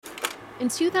In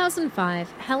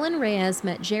 2005, Helen Reyes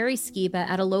met Jerry Skiba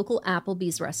at a local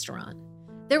Applebee's restaurant.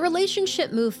 Their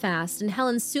relationship moved fast, and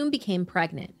Helen soon became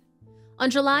pregnant.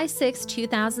 On July 6,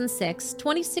 2006,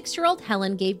 26-year-old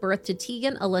Helen gave birth to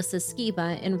Teghan Alyssa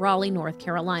Skiba in Raleigh, North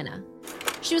Carolina.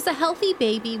 She was a healthy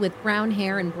baby with brown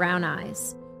hair and brown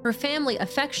eyes. Her family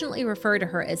affectionately referred to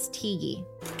her as Teggy.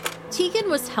 Teghan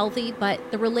was healthy, but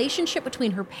the relationship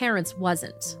between her parents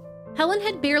wasn't. Helen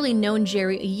had barely known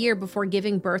Jerry a year before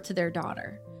giving birth to their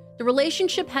daughter. The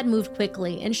relationship had moved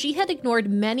quickly, and she had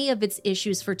ignored many of its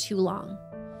issues for too long.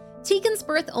 Teghan's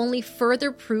birth only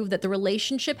further proved that the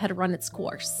relationship had run its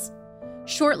course.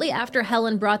 Shortly after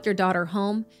Helen brought their daughter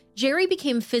home, Jerry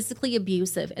became physically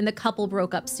abusive, and the couple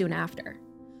broke up soon after.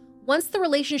 Once the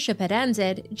relationship had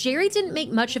ended, Jerry didn't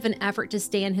make much of an effort to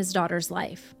stay in his daughter's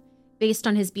life. Based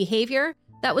on his behavior,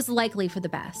 that was likely for the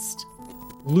best.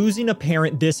 Losing a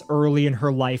parent this early in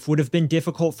her life would have been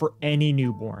difficult for any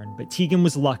newborn, but Teghan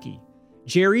was lucky.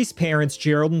 Jerry's parents,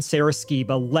 Gerald and Sarah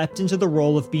Skiba, leapt into the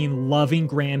role of being loving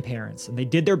grandparents, and they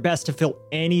did their best to fill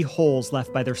any holes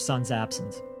left by their son's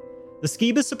absence. The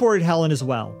Skibas supported Helen as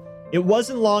well. It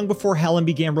wasn't long before Helen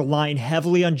began relying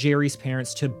heavily on Jerry's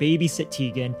parents to babysit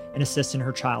Teghan and assist in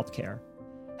her childcare.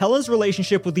 Helen's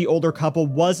relationship with the older couple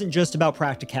wasn't just about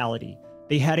practicality.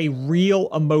 They had a real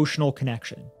emotional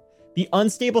connection. The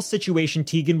unstable situation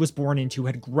Teghan was born into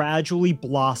had gradually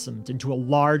blossomed into a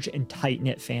large and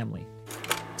tight-knit family.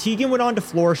 Teghan went on to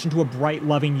flourish into a bright,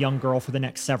 loving young girl for the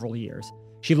next several years.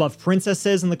 She loved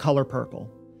princesses and the color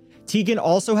purple. Teghan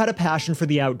also had a passion for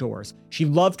the outdoors. She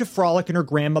loved to frolic in her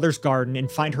grandmother's garden and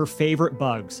find her favorite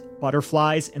bugs,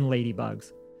 butterflies and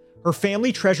ladybugs. Her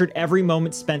family treasured every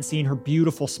moment spent seeing her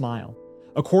beautiful smile.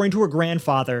 According to her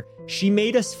grandfather, she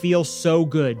made us feel so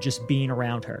good just being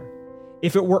around her.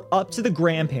 If it were up to the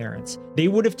grandparents, they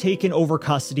would have taken over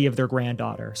custody of their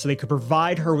granddaughter so they could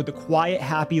provide her with the quiet,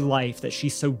 happy life that she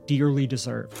so dearly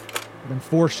deserved. But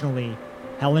unfortunately,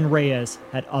 Helen Reyes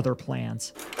had other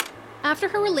plans. After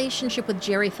her relationship with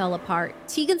Jerry fell apart,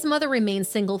 Teghan's mother remained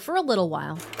single for a little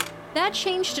while. That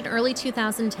changed in early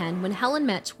 2010 when Helen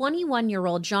met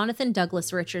 21-year-old Jonathan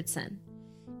Douglas Richardson.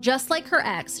 Just like her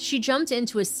ex, she jumped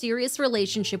into a serious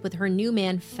relationship with her new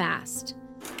man fast.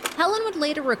 Helen would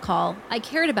later recall, "I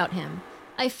cared about him.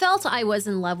 I felt I was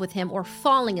in love with him or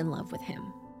falling in love with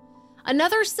him."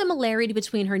 Another similarity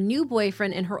between her new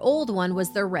boyfriend and her old one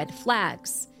was their red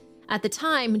flags. At the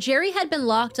time, Jerry had been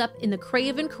locked up in the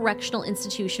Craven Correctional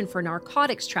Institution for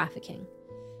narcotics trafficking.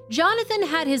 Jonathan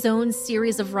had his own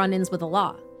series of run-ins with the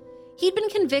law. He'd been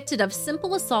convicted of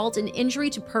simple assault and injury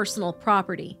to personal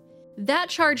property. That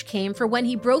charge came for when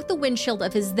he broke the windshield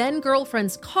of his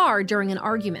then-girlfriend's car during an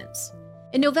argument.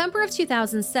 In November of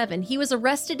 2007, he was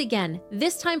arrested again,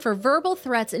 this time for verbal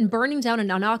threats and burning down an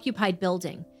unoccupied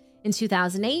building. In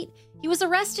 2008, he was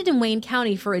arrested in Wayne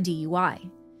County for a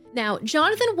DUI. Now,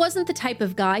 Jonathan wasn't the type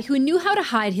of guy who knew how to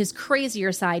hide his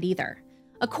crazier side either.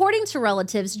 According to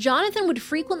relatives, Jonathan would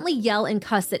frequently yell and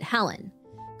cuss at Helen.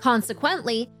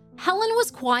 Consequently, Helen was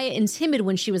quiet and timid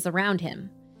when she was around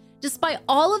him. Despite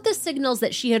all of the signals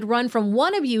that she had run from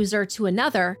one abuser to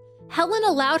another, Helen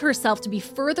allowed herself to be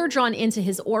further drawn into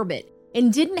his orbit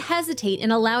and didn't hesitate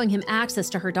in allowing him access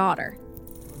to her daughter.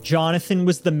 Jonathan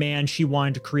was the man she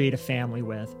wanted to create a family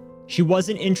with. She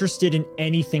wasn't interested in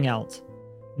anything else.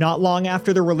 Not long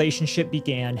after the relationship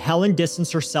began, Helen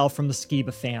distanced herself from the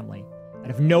Skiba family. Out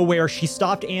of nowhere, she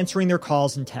stopped answering their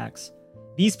calls and texts.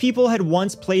 These people had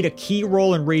once played a key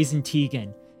role in raising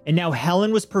Teghan, and now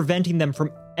Helen was preventing them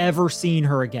from ever seeing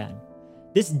her again.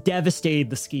 This devastated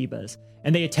the Skibas,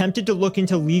 and they attempted to look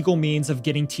into legal means of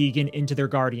getting Teghan into their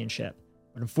guardianship.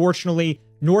 But unfortunately,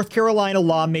 North Carolina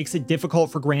law makes it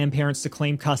difficult for grandparents to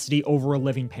claim custody over a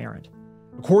living parent.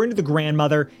 According to the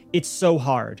grandmother, it's so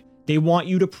hard. They want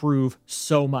you to prove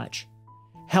so much.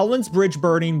 Helen's bridge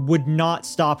burning would not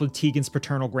stop with Teghan's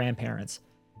paternal grandparents.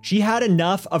 She had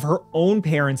enough of her own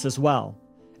parents as well.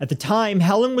 At the time,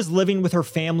 Helen was living with her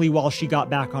family while she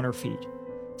got back on her feet.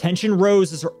 Tension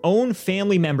rose as her own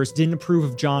family members didn't approve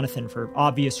of Jonathan for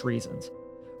obvious reasons.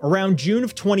 Around June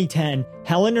of 2010,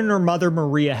 Helen and her mother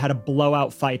Maria had a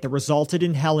blowout fight that resulted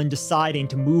in Helen deciding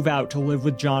to move out to live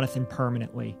with Jonathan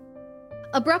permanently.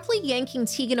 Abruptly yanking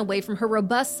Teghan away from her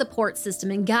robust support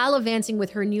system and gallivanting with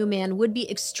her new man would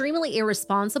be extremely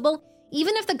irresponsible,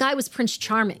 even if the guy was Prince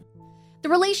Charming. The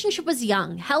relationship was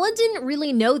young. Helen didn't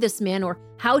really know this man or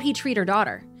how he'd treat her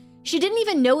daughter. She didn't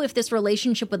even know if this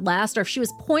relationship would last or if she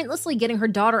was pointlessly getting her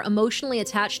daughter emotionally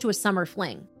attached to a summer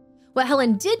fling. What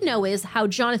Helen did know is how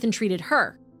Jonathan treated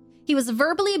her. He was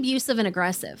verbally abusive and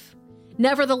aggressive.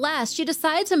 Nevertheless, she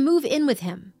decided to move in with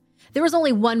him. There was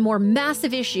only one more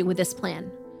massive issue with this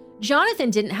plan. Jonathan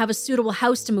didn't have a suitable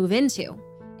house to move into,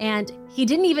 and he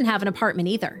didn't even have an apartment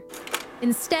either.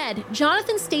 Instead,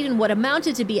 Jonathan stayed in what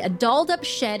amounted to be a dolled-up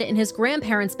shed in his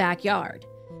grandparents' backyard.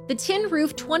 The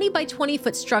tin-roof 20 by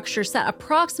 20-foot structure sat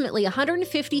approximately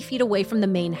 150 feet away from the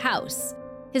main house.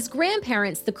 His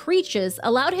grandparents, the Creeches,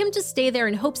 allowed him to stay there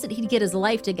in hopes that he'd get his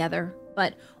life together.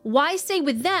 But why stay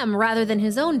with them rather than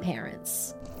his own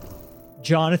parents?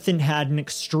 Jonathan had an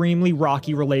extremely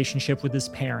rocky relationship with his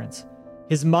parents.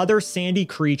 His mother, Sandy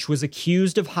Creech, was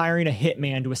accused of hiring a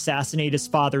hitman to assassinate his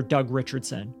father, Doug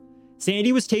Richardson.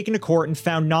 Sandy was taken to court and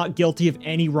found not guilty of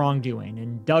any wrongdoing,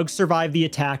 and Doug survived the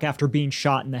attack after being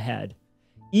shot in the head.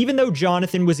 Even though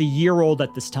Jonathan was a year old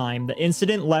at this time, the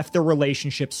incident left their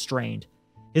relationship strained.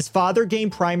 His father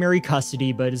gained primary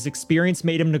custody, but his experience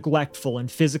made him neglectful and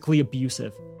physically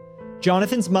abusive.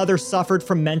 Jonathan's mother suffered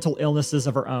from mental illnesses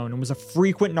of her own and was a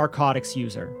frequent narcotics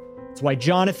user. That's why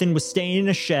Jonathan was staying in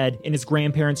a shed in his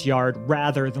grandparents' yard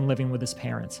rather than living with his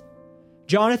parents.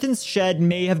 Jonathan's shed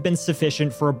may have been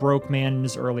sufficient for a broke man in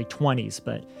his early 20s,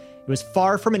 but it was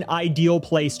far from an ideal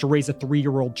place to raise a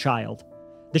 3-year-old child.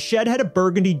 The shed had a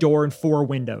burgundy door and 4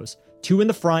 windows, 2 in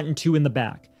the front and 2 in the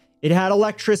back. It had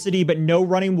electricity but no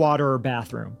running water or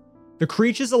bathroom. The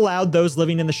Creeches allowed those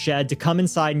living in the shed to come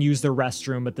inside and use their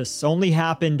restroom, but this only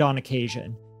happened on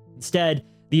occasion. Instead,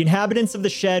 the inhabitants of the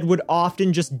shed would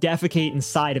often just defecate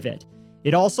inside of it.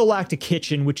 It also lacked a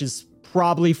kitchen, which is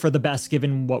probably for the best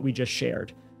given what we just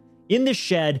shared. In this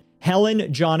shed,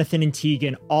 Helen, Jonathan, and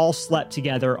Teghan all slept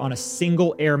together on a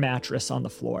single air mattress on the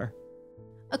floor.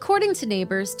 According to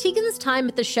neighbors, Teghan's time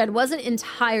at the shed wasn't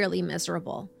entirely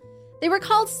miserable. They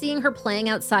recalled seeing her playing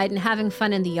outside and having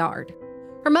fun in the yard.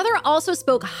 Her mother also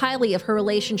spoke highly of her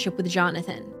relationship with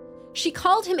Jonathan. She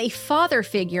called him a father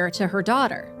figure to her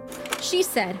daughter. She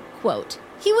said, quote,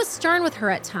 "He was stern with her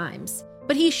at times,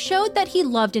 but he showed that he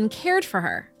loved and cared for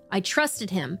her. I trusted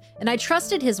him, and I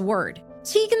trusted his word."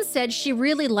 Teghan said she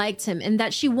really liked him and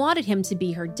that she wanted him to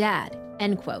be her dad,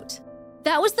 end quote.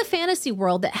 That was the fantasy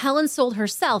world that Helen sold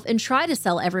herself and tried to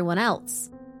sell everyone else.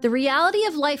 The reality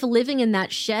of life living in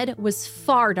that shed was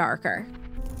far darker.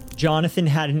 Jonathan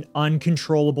had an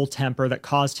uncontrollable temper that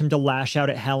caused him to lash out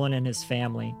at Helen and his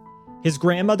family. His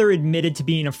grandmother admitted to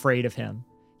being afraid of him.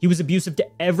 He was abusive to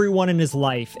everyone in his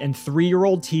life, and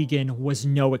 3-year-old Teghan was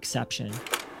no exception.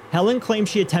 Helen claimed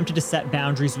she attempted to set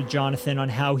boundaries with Jonathan on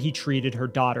how he treated her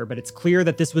daughter, but it's clear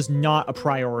that this was not a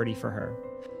priority for her.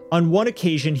 On one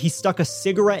occasion, he stuck a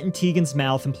cigarette in Teghan's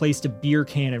mouth and placed a beer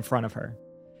can in front of her.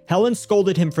 Helen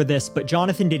scolded him for this, but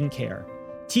Jonathan didn't care.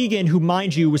 Teghan, who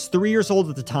mind you was 3 years old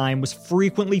at the time, was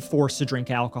frequently forced to drink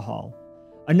alcohol.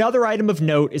 Another item of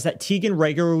note is that Teghan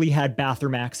regularly had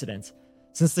bathroom accidents.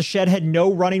 Since the shed had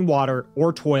no running water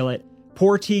or toilet,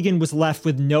 poor Teghan was left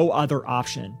with no other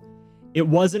option. It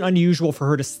wasn't unusual for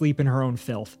her to sleep in her own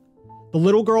filth. The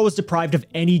little girl was deprived of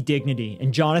any dignity,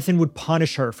 and Jonathan would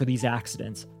punish her for these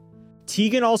accidents.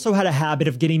 Teghan also had a habit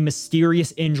of getting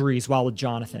mysterious injuries while with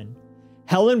Jonathan.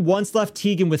 Helen once left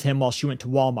Teghan with him while she went to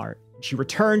Walmart. She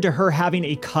returned to her having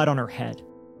a cut on her head.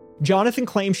 Jonathan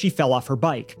claimed she fell off her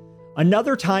bike.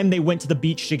 Another time they went to the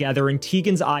beach together and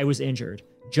Teghan's eye was injured.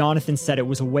 Jonathan said it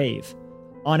was a wave.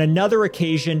 On another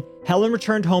occasion, Helen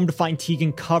returned home to find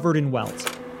Teghan covered in welts.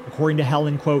 According to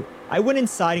Helen, quote, "I went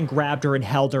inside and grabbed her and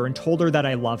held her and told her that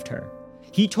I loved her.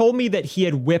 He told me that he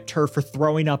had whipped her for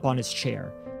throwing up on his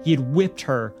chair. He had whipped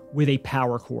her with a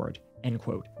power cord," end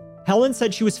quote. Helen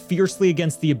said she was fiercely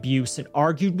against the abuse and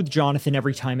argued with Jonathan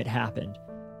every time it happened.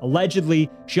 Allegedly,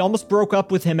 she almost broke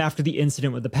up with him after the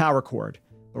incident with the power cord.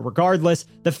 But regardless,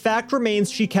 the fact remains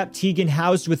she kept Teghan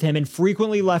housed with him and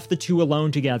frequently left the two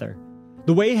alone together.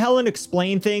 The way Helen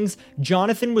explained things,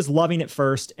 Jonathan was loving at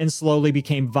first and slowly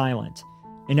became violent.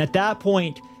 And at that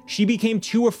point, she became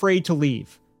too afraid to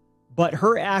leave. But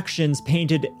her actions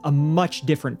painted a much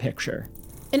different picture.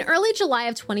 In early July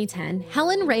of 2010,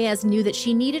 Helen Reyes knew that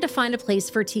she needed to find a place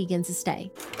for Teghan to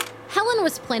stay. Helen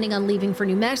was planning on leaving for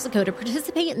New Mexico to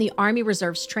participate in the Army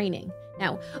Reserve's training.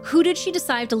 Now, who did she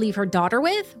decide to leave her daughter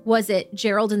with? Was it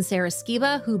Gerald and Sarah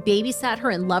Skiba, who babysat her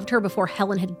and loved her before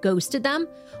Helen had ghosted them?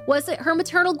 Was it her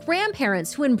maternal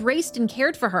grandparents who embraced and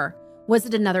cared for her? Was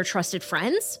it another trusted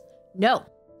friends? No.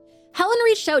 Helen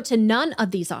reached out to none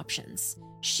of these options.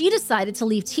 She decided to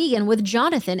leave Teghan with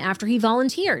Jonathan after he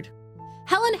volunteered.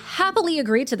 Helen happily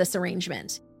agreed to this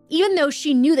arrangement, even though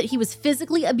she knew that he was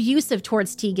physically abusive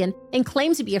towards Teghan and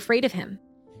claimed to be afraid of him.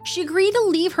 She agreed to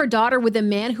leave her daughter with a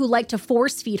man who liked to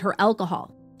force-feed her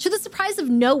alcohol. To the surprise of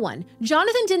no one,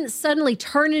 Jonathan didn't suddenly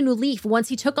turn a new leaf once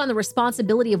he took on the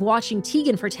responsibility of watching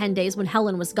Teghan for 10 days when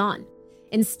Helen was gone.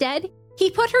 Instead, He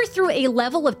put her through a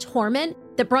level of torment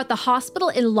that brought the hospital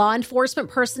and law enforcement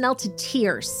personnel to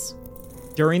tears.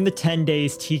 During the 10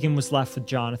 days Tegan was left with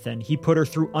Jonathan, he put her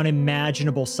through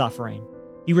unimaginable suffering.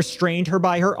 He restrained her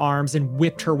by her arms and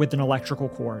whipped her with an electrical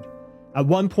cord. At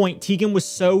one point, Tegan was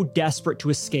so desperate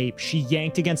to escape, she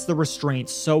yanked against the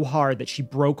restraints so hard that she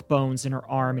broke bones in her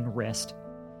arm and wrist.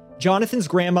 Jonathan's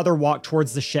grandmother walked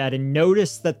towards the shed and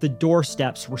noticed that the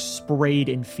doorsteps were sprayed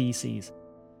in feces.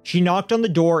 She knocked on the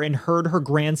door and heard her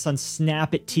grandson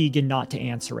snap at Tegan not to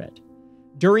answer it.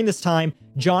 During this time,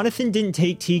 Jonathan didn't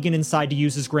take Tegan inside to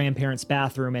use his grandparents'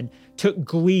 bathroom and took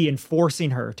glee in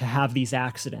forcing her to have these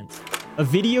accidents. A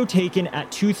video taken at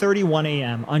 2:31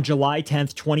 a.m. on July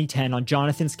 10th, 2010 on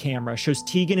Jonathan's camera shows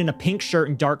Tegan in a pink shirt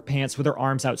and dark pants with her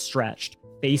arms outstretched,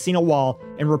 facing a wall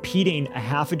and repeating a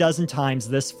half a dozen times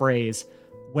this phrase,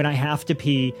 "When I have to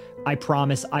pee, I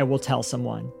promise I will tell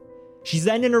someone." She's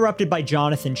then interrupted by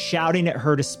Jonathan shouting at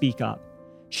her to speak up.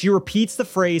 She repeats the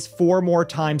phrase 4 more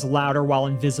times louder while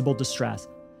in visible distress.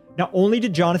 Not only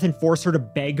did Jonathan force her to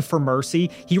beg for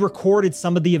mercy, he recorded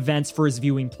some of the events for his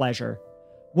viewing pleasure.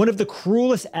 One of the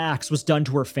cruelest acts was done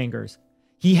to her fingers.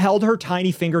 He held her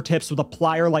tiny fingertips with a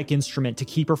plier-like instrument to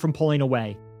keep her from pulling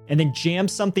away, and then jammed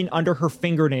something under her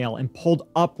fingernail and pulled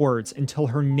upwards until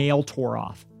her nail tore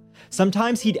off.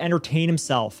 Sometimes he'd entertain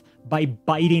himself by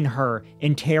biting her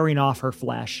and tearing off her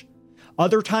flesh.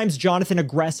 Other times, Jonathan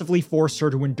aggressively forced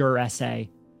her to endure SA.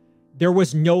 There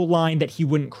was no line that he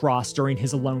wouldn't cross during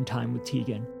his alone time with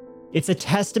Tegan. It's a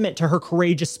testament to her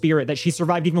courageous spirit that she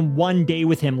survived even 1 day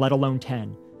with him, let alone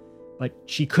 10. But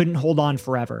she couldn't hold on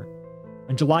forever.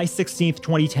 On July 16th,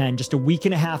 2010, just a week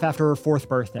and a half after her 4th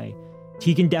birthday,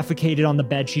 Tegan defecated on the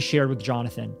bed she shared with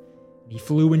Jonathan. He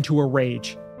flew into a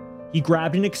rage. He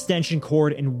grabbed an extension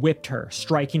cord and whipped her,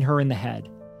 striking her in the head.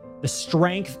 The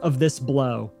strength of this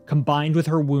blow, combined with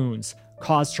her wounds,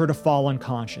 caused her to fall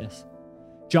unconscious.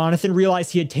 Jonathan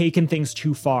realized he had taken things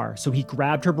too far, so he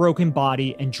grabbed her broken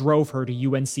body and drove her to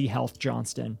UNC Health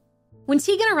Johnston. When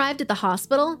Tegan arrived at the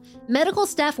hospital, medical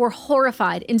staff were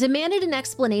horrified and demanded an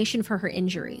explanation for her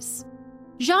injuries.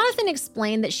 Jonathan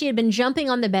explained that she had been jumping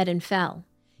on the bed and fell.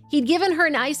 He'd given her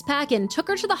an ice pack and took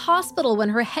her to the hospital when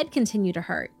her head continued to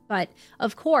hurt. But,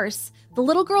 of course, the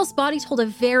little girl's body told a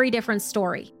very different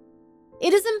story.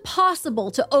 It is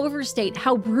impossible to overstate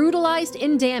how brutalized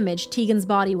and damaged Tegan's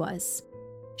body was.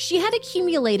 She had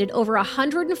accumulated over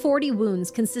 140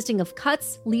 wounds consisting of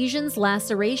cuts, lesions,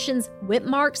 lacerations, whip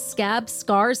marks, scabs,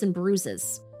 scars, and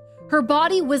bruises. Her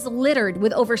body was littered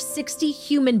with over 60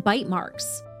 human bite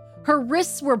marks. Her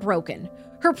wrists were broken.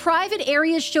 Her private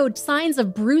areas showed signs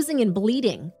of bruising and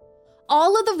bleeding.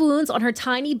 All of the wounds on her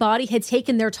tiny body had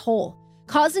taken their toll,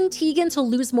 causing Tegan to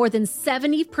lose more than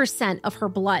 70% of her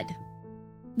blood.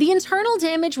 The internal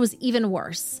damage was even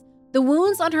worse. The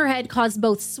wounds on her head caused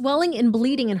both swelling and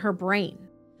bleeding in her brain.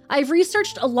 I've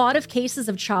researched a lot of cases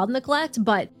of child neglect,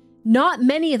 but not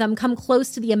many of them come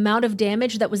close to the amount of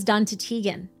damage that was done to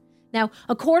Tegan. Now,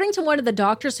 according to one of the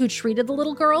doctors who treated the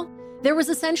little girl, there was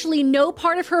essentially no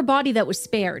part of her body that was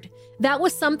spared. That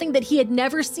was something that he had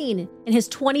never seen in his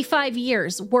 25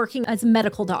 years working as a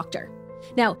medical doctor.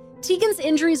 Now, Tegan's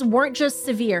injuries weren't just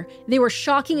severe, they were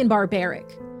shocking and barbaric.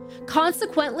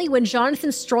 Consequently, when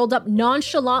Jonathan strolled up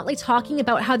nonchalantly talking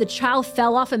about how the child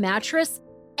fell off a mattress,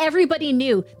 everybody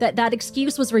knew that that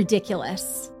excuse was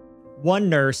ridiculous. One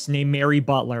nurse named Mary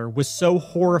Butler was so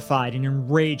horrified and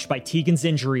enraged by Tegan's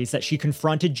injuries that she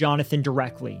confronted Jonathan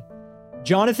directly.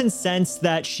 Jonathan sensed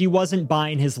that she wasn't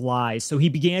buying his lies, so he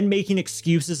began making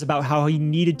excuses about how he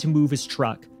needed to move his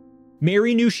truck.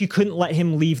 Mary knew she couldn't let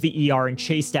him leave the ER and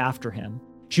chased after him.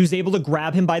 She was able to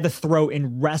grab him by the throat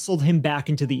and wrestled him back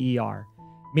into the ER.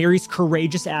 Mary's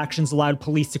courageous actions allowed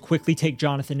police to quickly take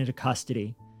Jonathan into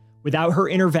custody. Without her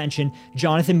intervention,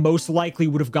 Jonathan most likely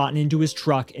would have gotten into his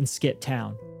truck and skipped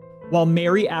town. While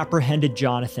Mary apprehended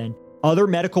Jonathan, other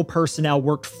medical personnel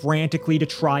worked frantically to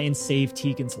try and save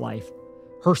Tegan's life.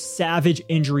 Her savage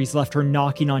injuries left her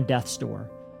knocking on death's door.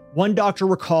 One doctor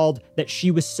recalled that she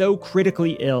was so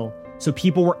critically ill, so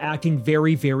people were acting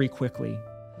very, very quickly.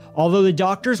 Although the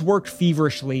doctors worked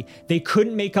feverishly, they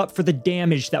couldn't make up for the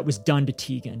damage that was done to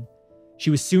Tegan. She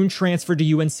was soon transferred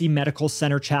to UNC Medical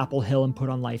Center Chapel Hill and put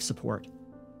on life support.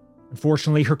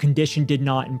 Unfortunately, her condition did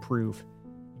not improve.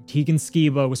 Tegan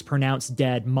Skiba was pronounced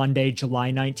dead Monday, July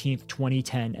 19,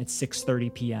 2010 at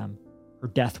 6:30 p.m. Her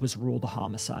death was ruled a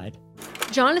homicide.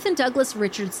 Jonathan Douglas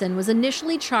Richardson was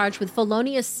initially charged with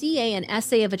felonious CA and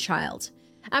SA of a child.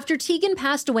 After Tegan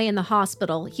passed away in the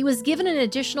hospital, he was given an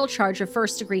additional charge of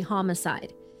first-degree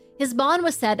homicide. His bond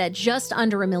was set at just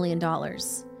under $1 million.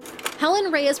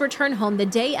 Helen Reyes returned home the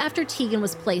day after Tegan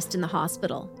was placed in the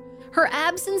hospital. Her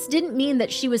absence didn't mean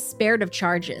that she was spared of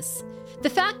charges. The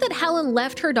fact that Helen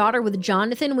left her daughter with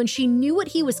Jonathan when she knew what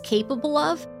he was capable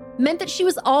of meant that she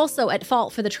was also at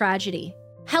fault for the tragedy.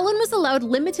 Helen was allowed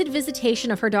limited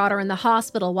visitation of her daughter in the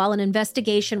hospital while an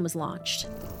investigation was launched.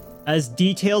 As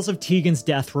details of Teghan's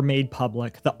death were made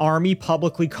public, the Army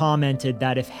publicly commented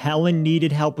that if Helen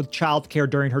needed help with childcare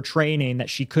during her training, that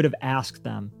she could have asked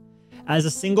them. As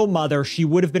a single mother, she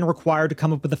would have been required to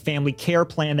come up with a family care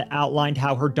plan that outlined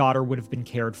how her daughter would have been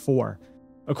cared for.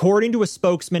 According to a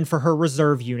spokesman for her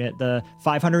reserve unit, the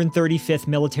 535th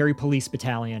Military Police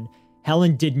Battalion,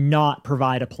 Helen did not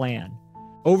provide a plan.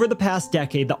 Over the past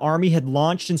decade, the Army had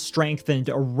launched and strengthened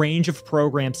a range of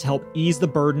programs to help ease the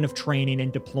burden of training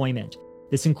and deployment.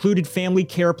 This included family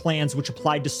care plans which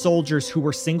applied to soldiers who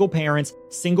were single parents,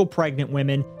 single pregnant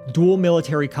women, dual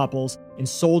military couples, and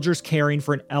soldiers caring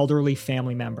for an elderly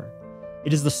family member.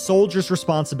 It is the soldier's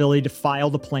responsibility to file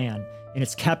the plan, and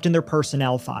it's kept in their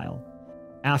personnel file.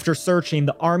 After searching,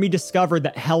 the Army discovered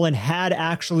that Helen had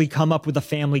actually come up with a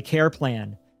family care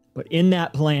plan. But in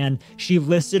that plan, she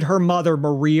listed her mother,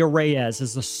 Maria Reyes,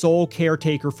 as the sole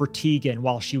caretaker for Teghan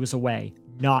while she was away,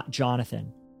 not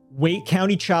Jonathan. Wake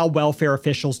County child welfare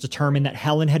officials determined that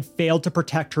Helen had failed to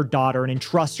protect her daughter and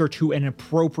entrust her to an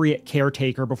appropriate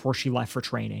caretaker before she left for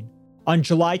training. On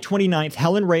July 29th,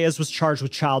 Helen Reyes was charged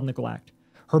with child neglect.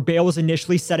 Her bail was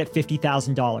initially set at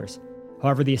 $50,000.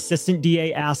 However, the assistant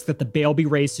DA asked that the bail be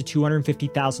raised to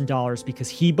 $250,000 because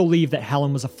he believed that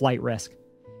Helen was a flight risk.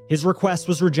 His request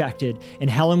was rejected, and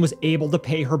Helen was able to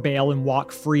pay her bail and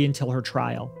walk free until her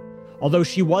trial. Although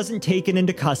she wasn't taken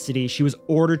into custody, she was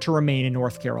ordered to remain in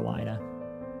North Carolina.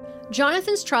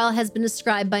 Jonathan's trial has been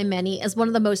described by many as one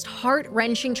of the most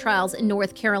heart-wrenching trials in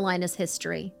North Carolina's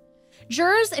history.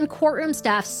 Jurors and courtroom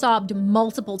staff sobbed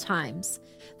multiple times.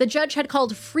 The judge had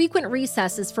called frequent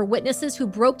recesses for witnesses who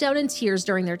broke down in tears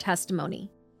during their testimony.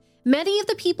 Many of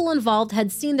the people involved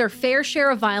had seen their fair share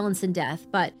of violence and death,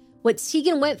 but what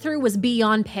Teghan went through was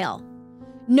beyond pale.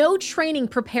 No training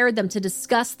prepared them to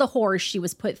discuss the horrors she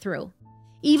was put through.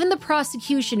 Even the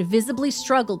prosecution visibly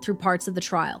struggled through parts of the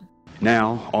trial.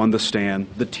 Now, on the stand,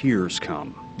 the tears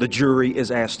come. The jury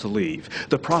is asked to leave.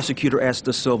 The prosecutor asked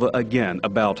Da Silva again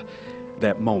about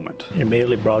that moment. It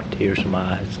immediately brought tears to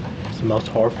my eyes. It's the most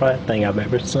horrifying thing I've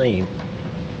ever seen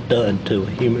done to a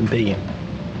human being,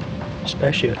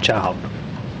 especially a child.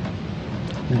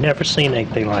 Never seen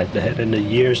anything like that in the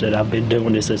years that I've been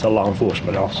doing this as a law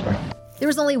enforcement officer. There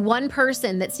was only one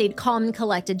person that stayed calm and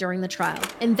collected during the trial,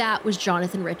 and that was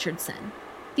Jonathan Richardson.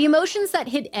 The emotions that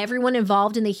hit everyone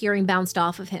involved in the hearing bounced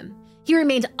off of him. He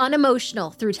remained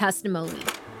unemotional through testimony,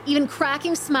 even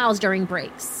cracking smiles during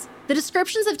breaks. The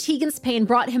descriptions of Teghan's pain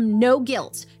brought him no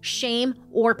guilt, shame,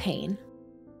 or pain.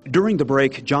 During the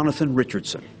break, Jonathan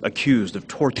Richardson, accused of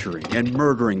torturing and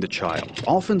murdering the child,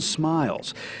 often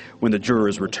smiles. When the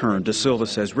jurors returned, Da Silva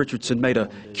says Richardson made a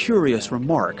curious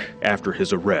remark after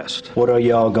his arrest. What are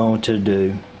y'all going to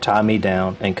do? Tie me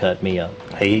down and cut me up.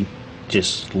 He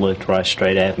just looked right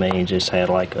straight at me and just had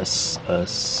like a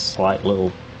slight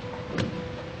little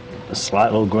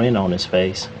grin on his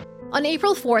face. On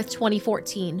April 4th,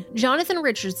 2014, Jonathan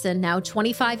Richardson, now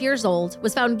 25 years old,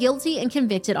 was found guilty and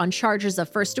convicted on charges of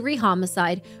first-degree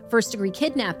homicide, first-degree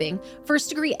kidnapping,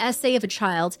 first-degree essay of a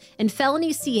child, and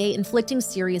felony CA inflicting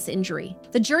serious injury.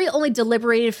 The jury only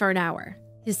deliberated for an hour.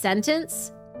 His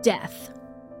sentence? Death.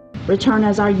 Return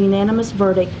as our unanimous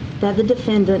verdict that the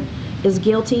defendant is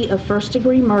guilty of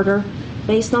first-degree murder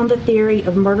based on the theory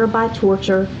of murder by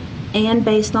torture and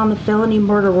based on the felony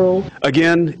murder rule.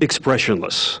 Again,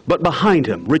 expressionless. But behind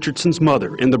him, Richardson's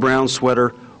mother in the brown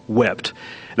sweater wept.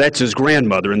 That's his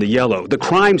grandmother in the yellow. The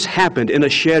crimes happened in a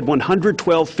shed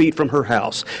 112 feet from her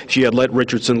house. She had let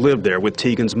Richardson live there with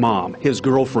Teghan's mom, his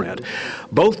girlfriend.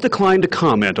 Both declined to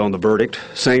comment on the verdict.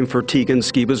 Same for Teghan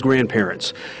Skiba's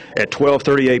grandparents. At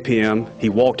 12:38 p.m., he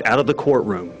walked out of the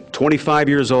courtroom, 25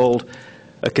 years old,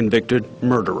 a convicted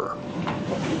murderer.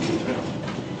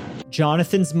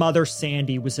 Jonathan's mother,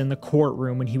 Sandy, was in the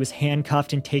courtroom when he was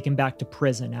handcuffed and taken back to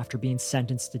prison after being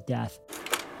sentenced to death.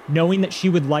 Knowing that she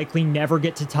would likely never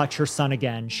get to touch her son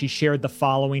again, she shared the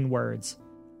following words.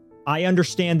 I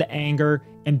understand the anger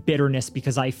and bitterness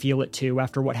because I feel it too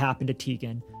after what happened to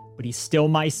Teghan, but he's still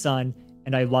my son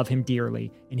and I love him dearly,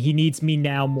 and he needs me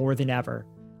now more than ever.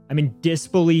 I'm in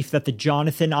disbelief that the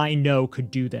Jonathan I know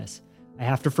could do this. I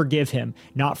have to forgive him,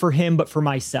 not for him, but for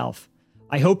myself.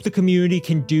 I hope the community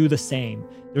can do the same.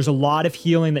 There's a lot of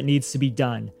healing that needs to be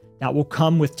done. That will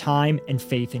come with time and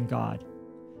faith in God.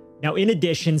 Now, in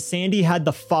addition, Sandy had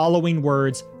the following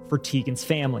words for Teghan's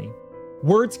family.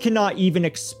 Words cannot even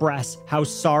express how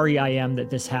sorry I am that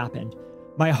this happened.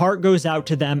 My heart goes out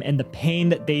to them and the pain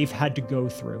that they've had to go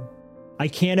through. I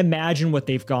can't imagine what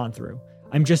they've gone through.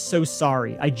 I'm just so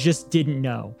sorry. I just didn't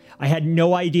know. I had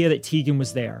no idea that Teghan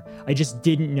was there. I just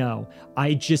didn't know.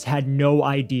 I just had no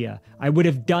idea. I would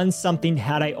have done something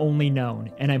had I only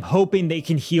known, and I'm hoping they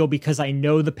can heal because I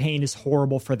know the pain is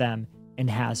horrible for them and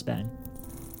has been.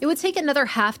 It would take another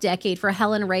half-decade for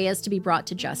Helen Reyes to be brought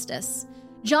to justice.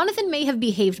 Jonathan may have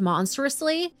behaved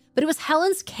monstrously, but it was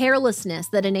Helen's carelessness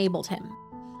that enabled him.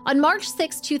 On March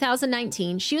 6,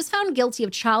 2019, she was found guilty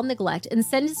of child neglect and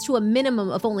sentenced to a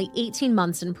minimum of only 18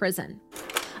 months in prison.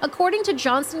 According to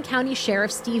Johnson County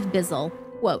Sheriff Steve Bizzle,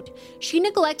 quote, "She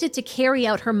neglected to carry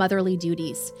out her motherly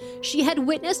duties. She had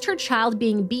witnessed her child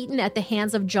being beaten at the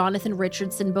hands of Jonathan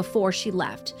Richardson before she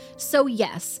left. So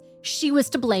yes, she was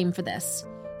to blame for this.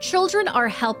 Children are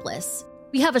helpless.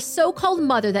 We have a so-called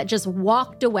mother that just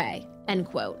walked away," end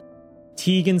quote.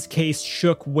 Teghan's case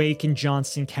shook Wake and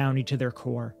Johnson County to their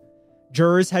core.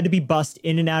 Jurors had to be bussed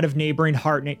in and out of neighboring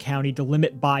Hartnett County to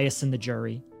limit bias in the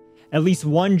jury. At least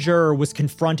one juror was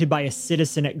confronted by a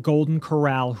citizen at Golden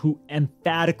Corral who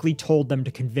emphatically told them to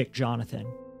convict Jonathan.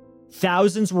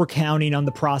 Thousands were counting on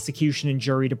the prosecution and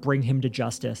jury to bring him to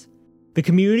justice. The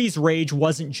community's rage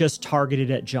wasn't just targeted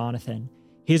at Jonathan.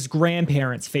 His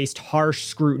grandparents faced harsh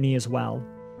scrutiny as well.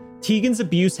 Teghan's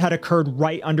abuse had occurred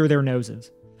right under their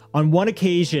noses. On one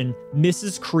occasion,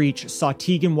 Mrs. Creech saw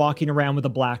Teghan walking around with a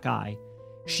black eye.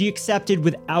 She accepted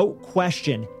without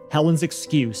question Helen's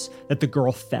excuse that the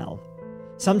girl fell.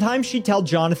 Sometimes she'd tell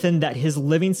Jonathan that his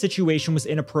living situation was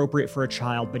inappropriate for a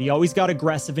child, but he always got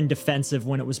aggressive and defensive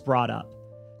when it was brought up.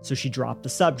 So she dropped the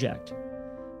subject.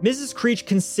 Mrs. Creech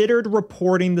considered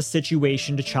reporting the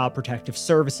situation to Child Protective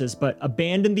Services, but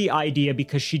abandoned the idea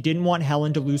because she didn't want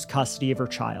Helen to lose custody of her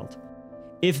child.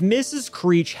 If Mrs.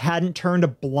 Creech hadn't turned a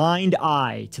blind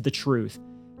eye to the truth,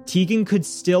 Teghan could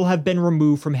still have been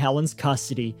removed from Helen's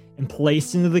custody and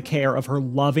placed into the care of her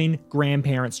loving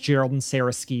grandparents, Gerald and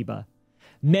Sarah Skiba.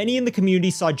 Many in the community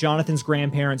saw Jonathan's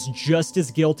grandparents just as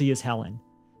guilty as Helen.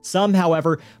 Some,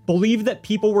 however, believed that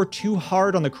people were too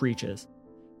hard on the Creeches.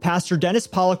 Pastor Dennis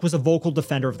Pollock was a vocal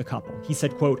defender of the couple. He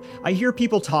said, quote, "I hear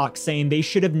people talk saying they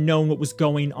should have known what was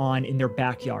going on in their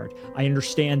backyard. I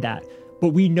understand that.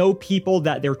 But we know people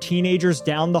that their teenagers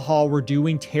down the hall were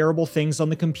doing terrible things on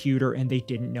the computer and they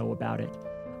didn't know about it.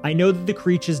 I know that the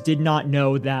Creeches did not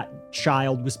know that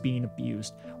child was being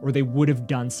abused, or they would have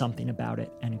done something about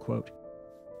it," end quote.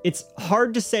 It's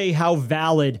hard to say how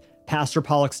valid Pastor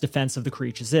Pollock's defense of the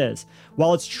Creeches is.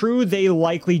 While it's true they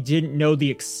likely didn't know the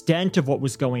extent of what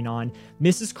was going on,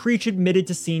 Mrs. Creech admitted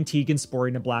to seeing Teghan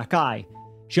sporting a black eye.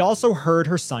 She also heard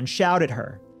her son shout at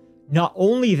her. Not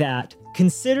only that,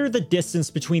 consider the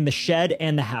distance between the shed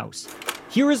and the house.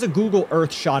 Here is a Google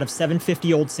Earth shot of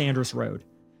 750 Old Sanders Road.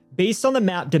 Based on the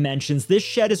map dimensions, this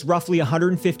shed is roughly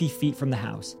 150 feet from the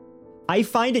house. I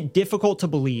find it difficult to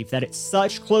believe that at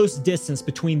such close distance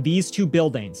between these two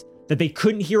buildings, that they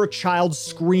couldn't hear a child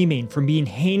screaming from being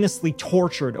heinously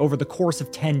tortured over the course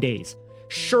of 10 days.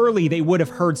 Surely they would have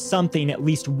heard something at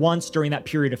least once during that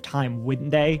period of time,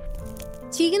 wouldn't they?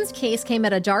 Teghan's case came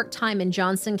at a dark time in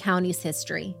Johnson County's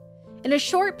history. In a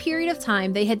short period of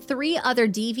time, they had 3 other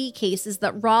DV cases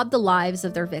that robbed the lives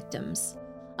of their victims.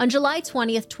 On July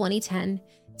 20th, 2010,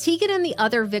 Teghan and the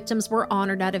other victims were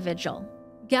honored at a vigil.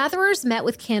 Gatherers met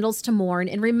with candles to mourn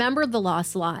and remember the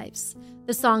lost lives.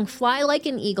 The song "Fly Like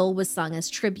an Eagle" was sung as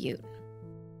tribute.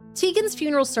 Teghan's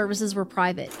funeral services were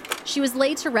private. She was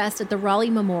laid to rest at the Raleigh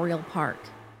Memorial Park.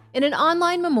 In an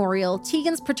online memorial,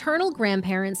 Teghan's paternal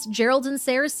grandparents, Gerald and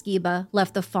Sarah Skiba,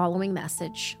 left the following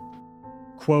message.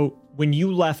 Quote, "When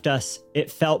you left us,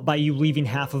 it felt by you leaving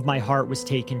half of my heart was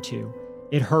taken too.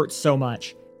 It hurt so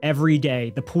much. Every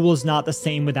day, the pool is not the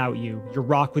same without you. Your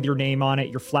rock with your name on it,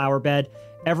 your flower bed.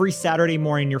 Every Saturday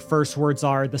morning, your first words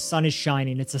are, 'The sun is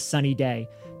shining, it's a sunny day.'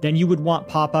 Then you would want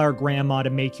Papa or Grandma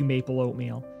to make you maple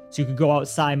oatmeal, so you could go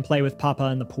outside and play with Papa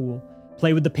in the pool.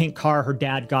 Play with the pink car her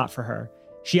dad got for her.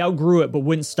 She outgrew it but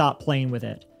wouldn't stop playing with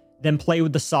it. Then play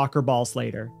with the soccer balls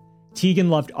later. Teghan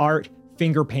loved art,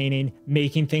 finger painting,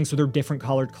 making things with her different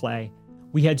colored clay.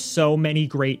 We had so many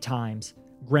great times.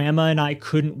 Grandma and I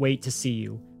couldn't wait to see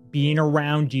you. Being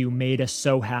around you made us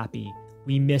so happy.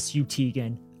 We miss you,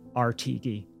 Teghan. Our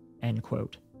Tigi," end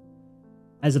quote.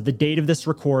 As of the date of this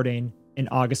recording, in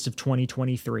August of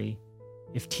 2023,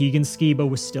 if Teghan Skiba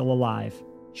was still alive,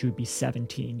 she would be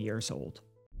 17 years old.